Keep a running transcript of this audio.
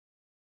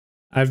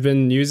I've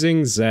been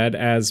using Zed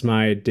as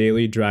my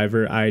daily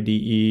driver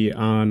IDE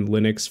on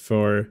Linux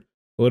for a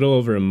little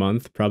over a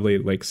month, probably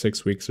like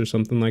 6 weeks or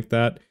something like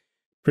that.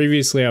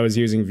 Previously, I was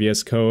using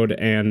VS Code,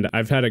 and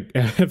I've had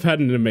I've had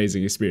an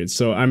amazing experience.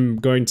 So I'm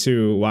going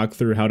to walk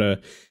through how to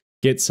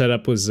get set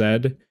up with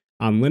Zed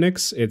on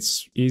Linux.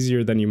 It's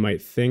easier than you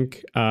might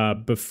think.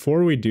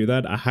 Before we do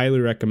that, I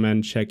highly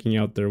recommend checking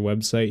out their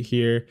website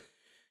here.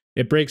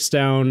 It breaks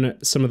down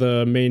some of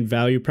the main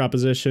value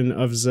proposition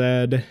of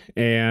Zed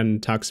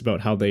and talks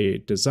about how they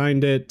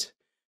designed it.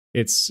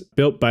 It's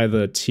built by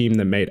the team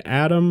that made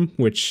Atom,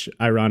 which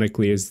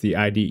ironically is the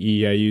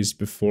IDE I used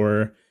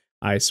before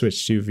I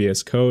switched to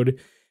VS Code.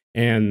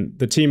 And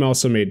the team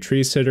also made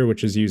Tree Sitter,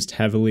 which is used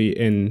heavily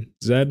in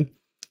Zed.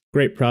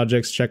 Great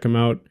projects, check them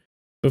out.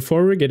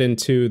 Before we get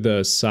into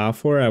the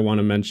software, I want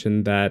to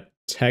mention that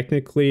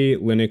technically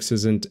Linux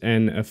isn't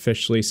an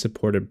officially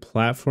supported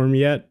platform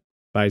yet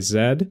by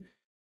Zed.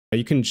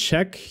 You can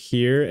check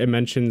here, it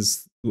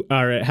mentions,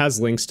 or it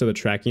has links to the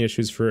tracking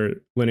issues for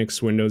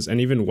Linux, Windows, and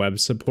even web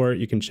support.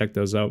 You can check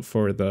those out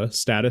for the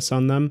status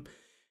on them.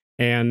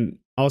 And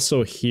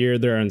also here,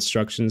 there are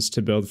instructions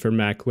to build for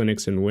Mac,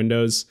 Linux, and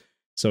Windows.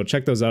 So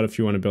check those out if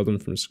you want to build them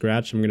from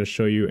scratch. I'm going to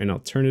show you an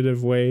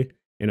alternative way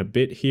in a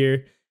bit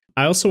here.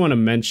 I also want to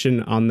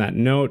mention on that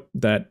note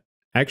that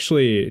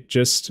actually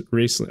just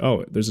recently,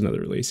 oh, there's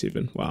another release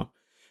even, wow.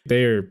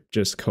 They are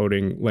just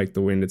coding like the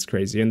wind. It's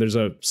crazy. And there's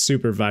a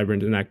super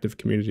vibrant and active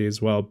community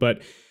as well.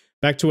 But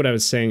back to what I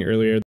was saying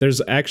earlier,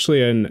 there's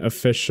actually an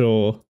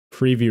official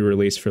preview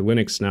release for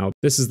Linux now.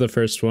 This is the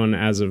first one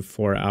as of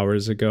 4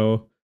 hours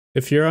ago.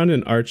 If you're on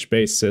an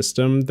Arch-based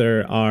system,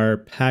 there are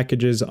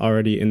packages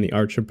already in the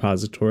Arch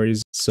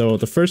repositories. So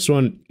the first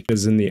one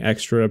is in the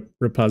extra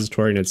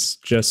repository, and it's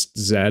just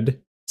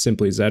Zed,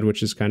 simply Zed,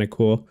 which is kind of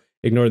cool.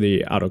 Ignore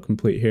the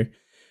autocomplete here.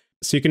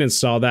 So you can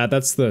install that.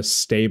 That's the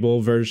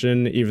stable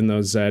version, even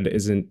though Zed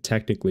isn't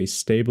technically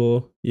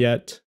stable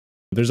yet.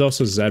 There's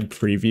also Zed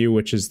Preview,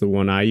 which is the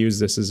one I use.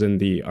 This is in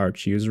the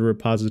Arch user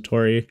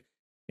repository.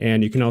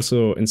 And you can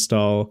also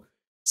install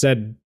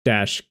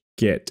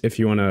Zed-Git if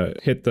you want to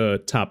hit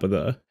the top of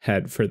the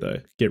head for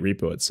the Git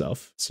repo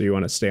itself. So you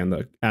want to stay on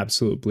the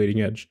absolute bleeding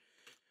edge.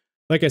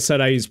 Like I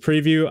said, I use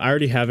Preview. I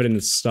already have it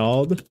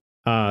installed.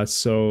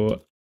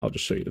 So I'll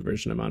just show you the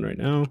version I'm on right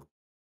now.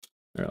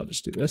 Or I'll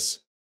just do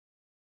this.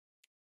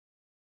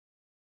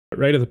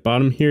 Right at the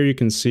bottom here, you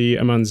can see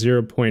I'm on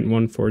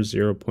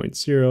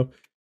 0.140.0.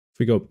 If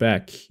we go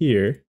back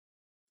here,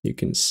 you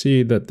can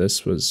see that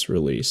this was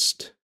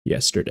released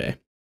yesterday,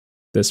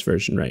 this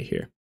version right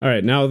here. All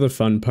right, now the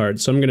fun part.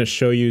 So I'm going to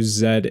show you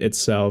Zed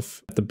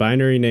itself. The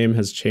binary name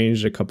has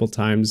changed a couple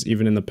times,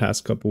 even in the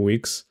past couple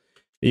weeks.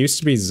 It used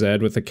to be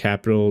Zed with a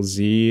capital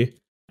Z,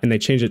 and they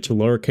changed it to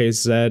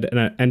lowercase z.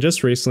 And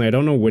just recently, I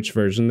don't know which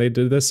version they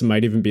did this. It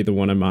might even be the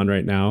one I'm on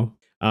right now.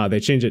 They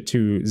changed it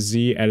to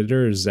Z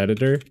editor or Z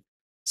editor.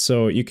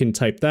 So you can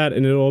type that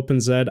and it'll open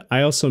Zed.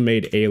 I also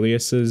made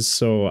aliases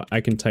so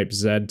I can type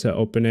Zed to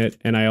open it.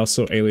 And I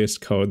also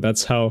aliased code.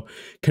 That's how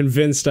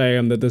convinced I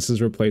am that this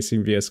is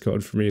replacing VS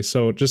Code for me.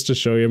 So just to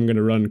show you, I'm going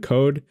to run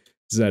code.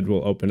 Zed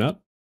will open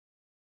up.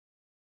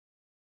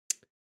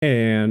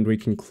 And we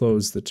can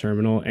close the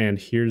terminal and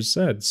here's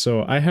Zed.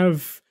 So I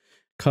have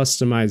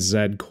customized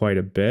Zed quite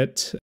a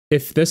bit.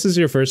 If this is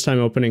your first time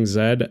opening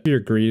Zed, you're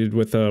greeted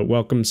with a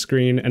welcome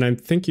screen, and I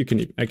think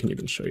I can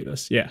even show you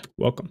this. Yeah,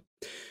 welcome.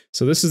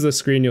 So this is the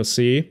screen you'll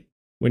see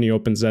when you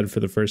open Zed for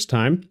the first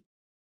time.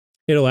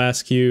 It'll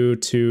ask you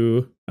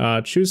to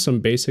choose some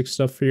basic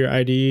stuff for your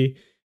IDE,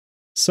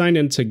 sign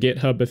into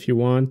GitHub if you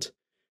want.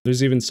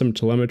 There's even some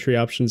telemetry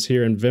options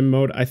here in Vim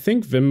mode. I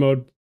think Vim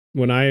mode,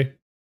 when I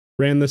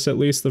ran this at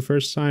least the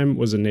first time,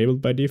 was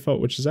enabled by default,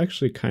 which is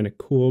actually kind of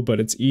cool, but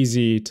it's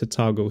easy to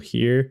toggle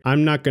here.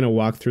 I'm not going to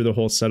walk through the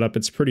whole setup.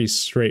 It's pretty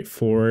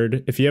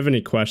straightforward. If you have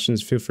any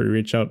questions, feel free to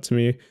reach out to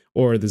me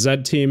or the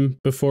Zed team.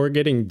 Before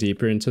getting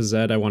deeper into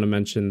Zed, I want to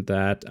mention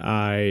that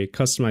I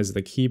customized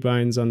the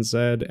keybinds on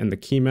Zed and the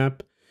key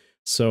map.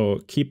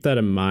 So keep that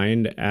in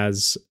mind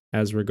as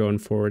we're going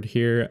forward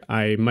here.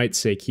 I might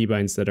say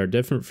keybinds that are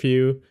different for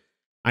you.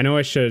 I know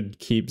I should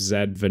keep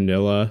Zed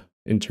vanilla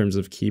in terms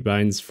of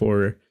keybinds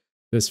for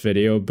this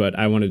video, but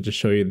I wanted to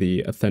show you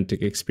the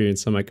authentic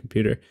experience on my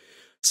computer.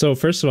 So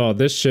first of all,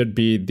 this should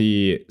be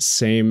the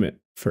same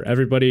for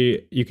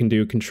everybody. You can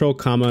do Control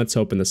comma to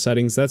open the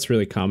settings. That's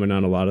really common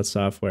on a lot of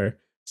software,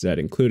 Zed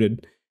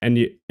included. And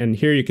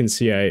here you can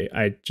see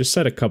I just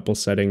set a couple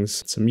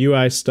settings, some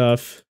UI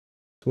stuff,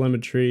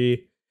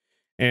 telemetry,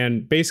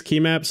 and base key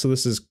map. So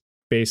this is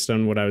based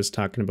on what I was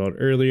talking about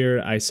earlier.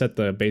 I set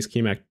the base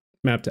key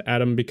map to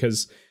Atom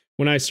because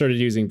when I started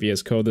using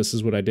VS Code, this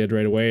is what I did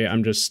right away.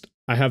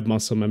 I have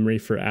muscle memory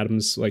for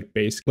Atom's like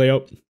base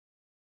layout.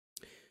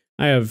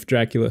 I have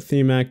Dracula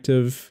theme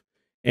active,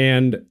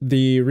 and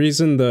the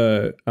reason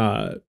the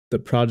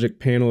project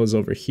panel is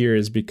over here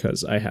is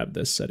because I have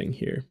this setting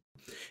here.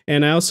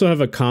 And I also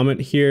have a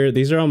comment here.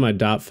 These are all my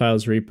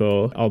 .files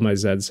repo, all my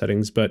Zed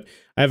settings, but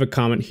I have a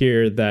comment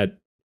here that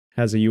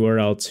has a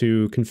URL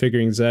to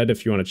configuring Zed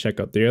if you want to check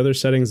out the other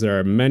settings. There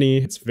are many.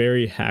 It's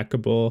very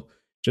hackable.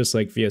 just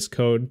like VS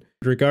Code.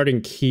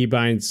 Regarding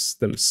keybinds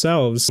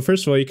themselves,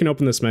 first of all, you can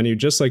open this menu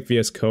just like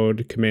VS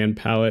Code command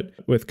palette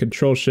with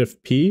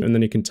Control-Shift-P, and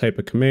then you can type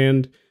a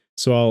command.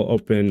 So I'll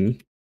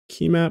open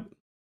keymap,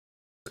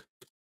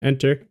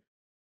 enter.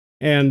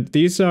 And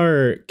these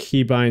are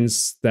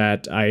keybinds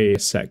that I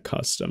set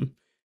custom.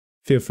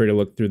 Feel free to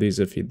look through these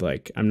if you'd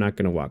like. I'm not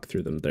going to walk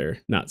through them. They're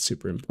not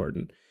super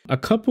important. A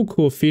couple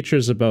cool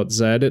features about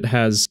Zed. It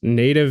has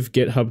native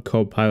GitHub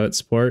Copilot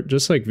support,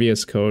 just like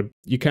VS Code.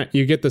 You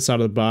get this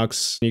out of the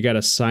box. You got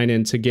to sign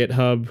into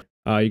GitHub.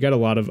 You got a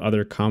lot of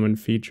other common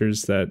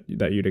features that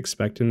you'd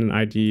expect in an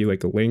IDE,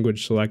 like a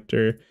language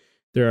selector.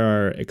 There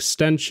are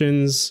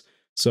extensions.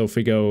 So if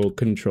we go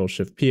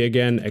Control-Shift-P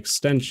again,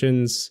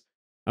 extensions.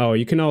 Oh,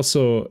 you can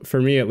also,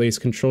 for me at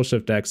least,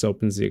 Control-Shift-X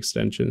opens the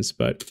extensions.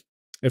 But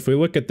if we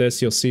look at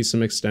this, you'll see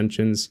some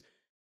extensions.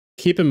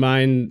 Keep in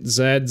mind,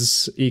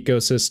 Zed's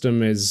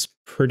ecosystem is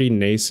pretty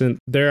nascent.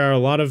 There are a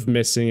lot of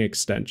missing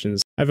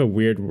extensions. I have a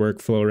weird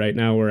workflow right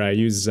now where I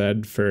use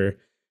Zed for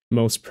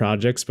most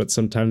projects, but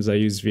sometimes I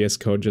use VS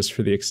Code just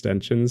for the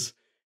extensions.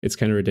 It's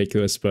kind of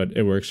ridiculous, but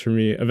it works for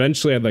me.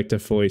 Eventually, I'd like to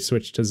fully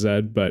switch to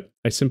Zed, but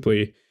I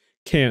simply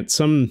can't.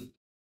 Some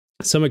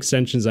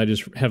extensions I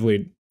just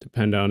heavily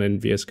depend on in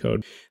VS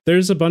Code.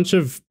 There's a bunch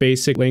of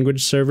basic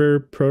language server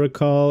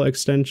protocol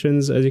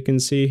extensions, as you can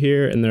see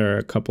here, and there are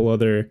a couple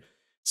other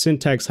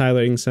syntax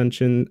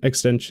highlighting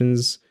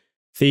extensions,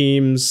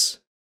 themes,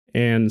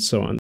 and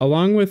so on.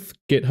 Along with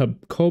GitHub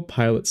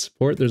Copilot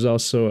support, there's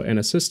also an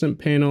assistant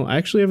panel. I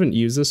actually haven't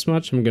used this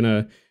much. I'm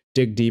gonna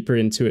dig deeper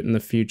into it in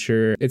the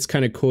future. It's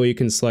kind of cool. You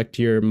can select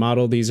your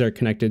model. These are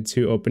connected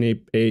to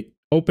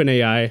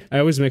OpenAI. I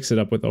always mix it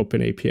up with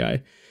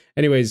OpenAPI.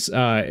 Anyways,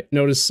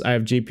 notice I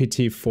have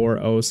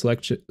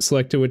GPT-4o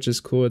selected, which is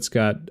cool. It's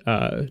got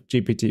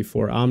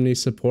GPT-4 Omni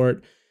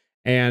support.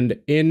 And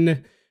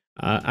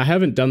I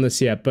haven't done this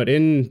yet, but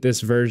in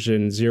this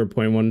version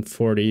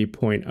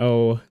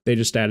 0.140.0, they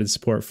just added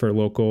support for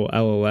local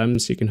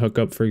LLMs. You can hook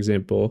up, for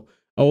example,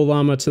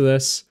 Ollama to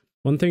this.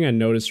 One thing I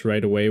noticed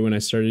right away when I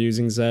started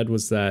using Zed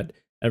was that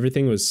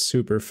everything was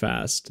super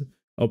fast.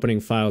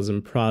 Opening files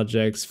and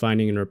projects,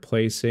 finding and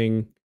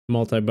replacing,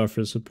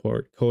 multi-buffer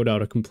support, code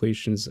auto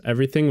completions,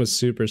 everything was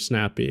super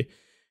snappy.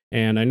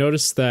 And I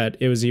noticed that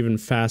it was even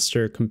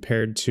faster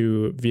compared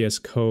to VS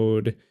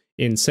Code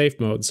in safe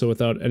mode, so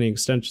without any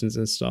extensions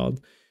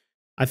installed.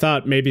 I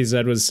thought maybe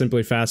Zed was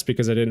simply fast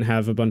because I didn't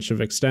have a bunch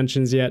of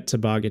extensions yet to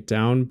bog it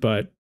down,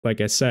 but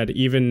like I said,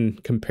 even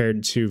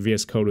compared to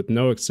VS Code with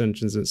no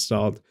extensions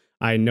installed,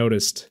 I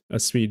noticed a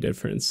speed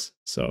difference.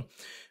 So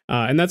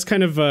and that's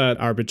kind of an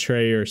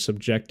arbitrary or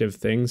subjective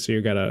thing, so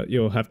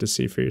you'll have to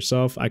see for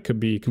yourself. I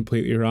could be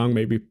completely wrong.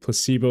 Maybe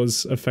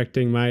placebo's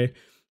affecting my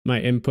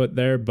input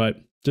there, but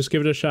just give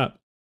it a shot.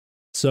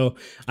 So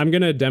I'm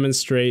going to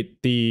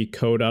demonstrate the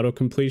code auto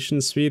completion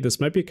speed.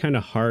 This might be kind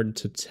of hard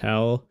to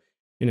tell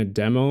in a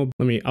demo.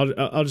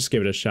 I'll just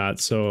give it a shot.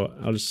 So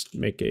I'll just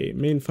make a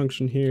main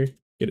function here,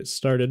 get it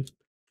started,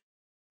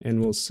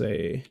 and we'll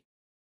say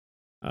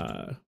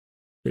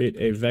create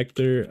a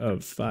vector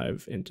of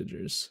 5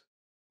 integers.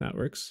 That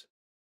works.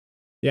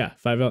 Yeah,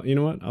 5. You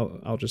know what?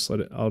 I'll just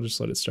let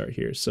it start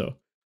here. So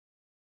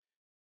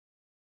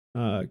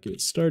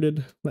get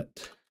started.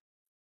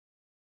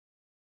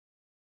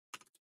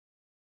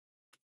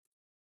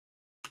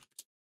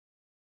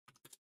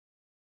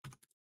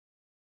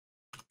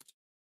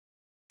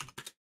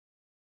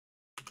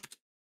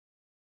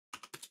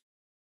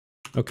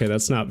 Okay,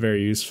 that's not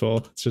very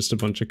useful. It's just a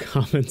bunch of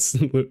comments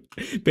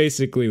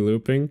basically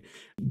looping,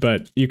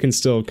 but you can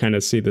still kind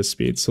of see the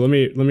speed. So let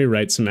me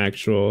write some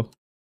actual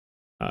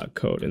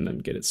code and then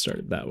get it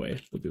started that way.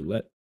 We'll do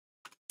let.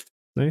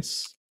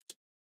 Nice.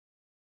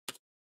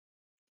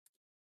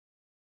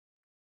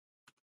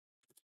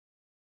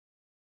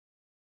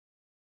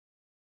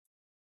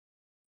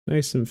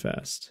 Nice and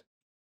fast.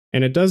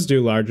 And it does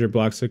do larger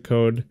blocks of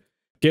code.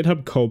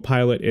 GitHub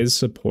Copilot is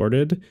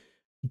supported,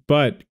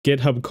 but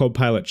GitHub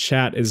Copilot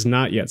Chat is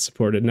not yet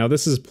supported. Now,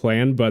 this is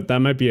planned, but that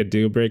might be a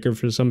deal breaker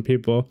for some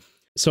people.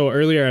 So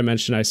earlier I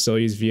mentioned I still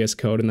use VS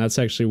Code, and that's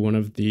actually one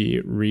of the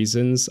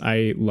reasons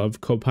I love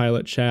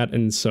Copilot Chat.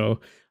 And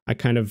so I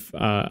kind of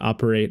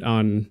operate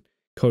on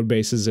code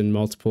bases in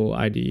multiple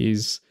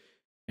IDEs.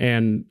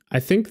 And I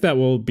think that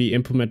will be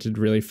implemented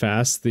really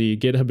fast. The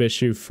GitHub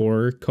issue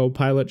for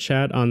Copilot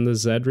Chat on the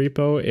Zed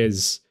repo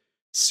is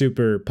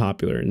super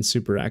popular and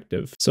super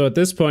active. So at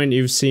this point,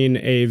 you've seen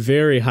a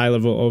very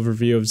high-level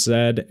overview of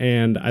Zed,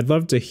 and I'd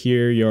love to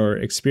hear your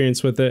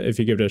experience with it if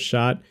you give it a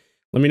shot.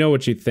 Let me know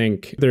what you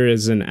think. There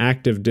is an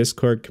active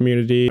Discord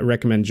community. I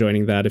recommend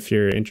joining that if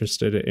you're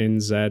interested in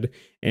Zed.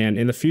 And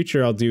in the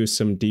future, I'll do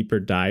some deeper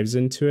dives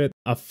into it.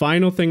 A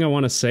final thing I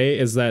want to say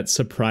is that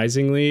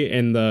surprisingly,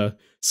 in the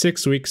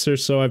 6 weeks or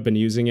so I've been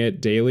using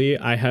it daily,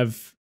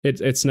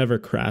 it's never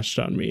crashed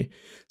on me.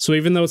 So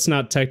even though it's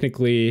not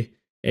technically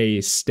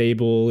a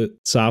stable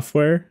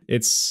software.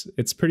 It's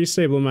pretty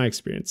stable in my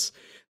experience.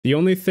 The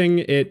only thing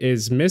it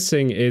is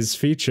missing is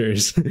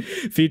features,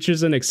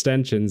 features and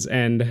extensions,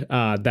 and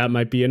that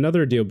might be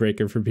another deal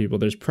breaker for people.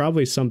 There's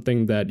probably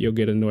something that you'll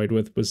get annoyed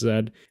with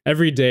Zed.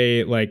 Every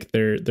day, like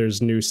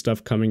there's new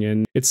stuff coming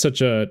in. It's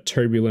such a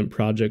turbulent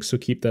project, so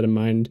keep that in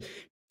mind.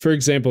 For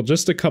example,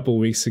 just a couple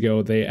weeks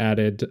ago, they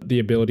added the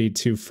ability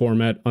to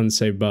format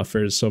unsaved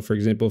buffers. So for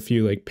example, if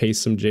you like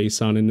paste some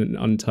JSON in an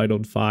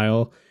untitled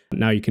file,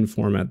 now you can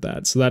format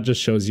that. So that just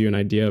shows you an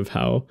idea of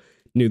how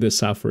new this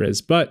software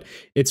is. But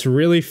it's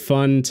really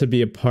fun to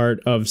be a part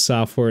of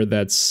software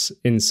that's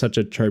in such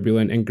a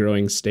turbulent and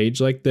growing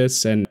stage like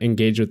this and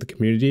engage with the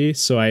community.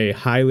 So I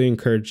highly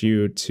encourage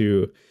you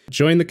to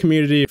join the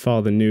community,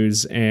 follow the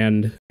news,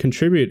 and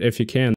contribute if you can.